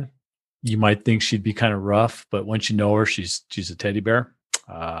know her, you might think she'd be kind of rough, but once you know her, she's a teddy bear.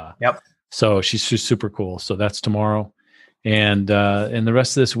 Yep. So she's super cool. So that's tomorrow. And the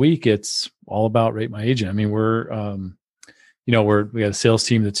rest of this week, it's all about Rate My Agent. I mean, we got a sales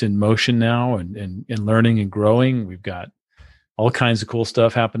team that's in motion now and learning and growing. We've got all kinds of cool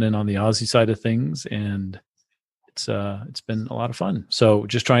stuff happening on the Aussie side of things, and it's been a lot of fun. So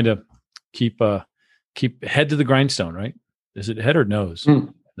just trying to keep head to the grindstone, right? Is it head or nose?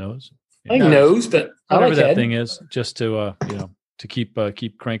 Nose. I think nose, but whatever that head. thing is, just to to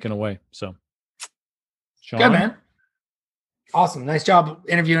keep cranking away. So, Sean? Good, man. Awesome. Nice job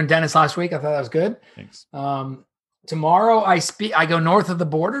interviewing Dennis last week. I thought that was good. Thanks. Tomorrow I go north of the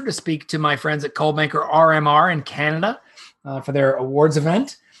border to speak to my friends at Coldbanker RMR in Canada for their awards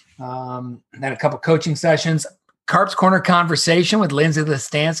event. Then a couple coaching sessions, Carp's Corner conversation with Lindsay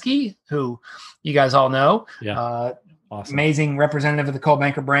Listansky, who you guys all know. Yeah. Awesome. Amazing representative of the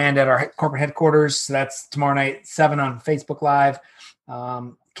Coldbanker brand at our corporate headquarters. So that's tomorrow night, 7 on Facebook Live.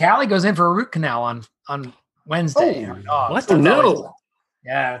 Callie goes in for a root canal on Wednesday. What? No.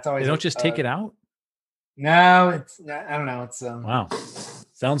 Yeah, it's always. They don't just take it out? No, I don't know. It's Wow.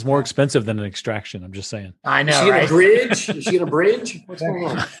 Sounds more expensive than an extraction. I'm just saying. I know. Is she right? get a bridge? Is she get a bridge? What's going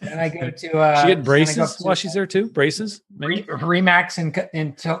on? And I go to. She get braces while she's there too. Braces. Maybe? Remax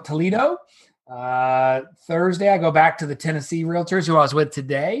in Toledo. Thursday, I go back to the Tennessee Realtors who I was with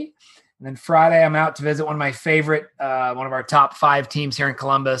today. And then Friday, I'm out to visit one of my favorite, one of our top 5 teams here in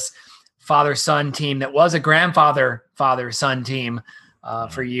Columbus, father-son team that was a grandfather-son team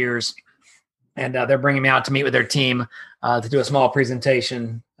for years. And they're bringing me out to meet with their team to do a small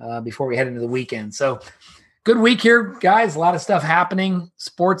presentation before we head into the weekend. So good week here, guys. A lot of stuff happening.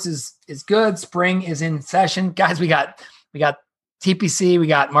 Sports is good. Spring is in session. Guys, we got TPC, we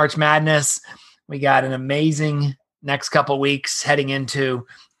got March Madness. We got an amazing next couple of weeks heading into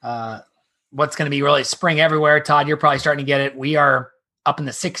what's going to be really spring everywhere. Todd, you're probably starting to get it. We are up in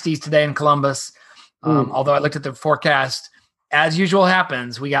the 60s today in Columbus. Although I looked at the forecast, as usual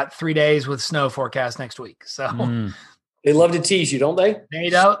happens, we got 3 days with snow forecast next week. So They love to tease you, don't they?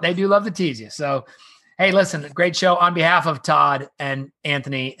 They do love to tease you. So, hey, listen, great show. On behalf of Todd and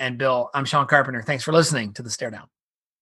Anthony and Bill, I'm Sean Carpenter. Thanks for listening to the StareDown.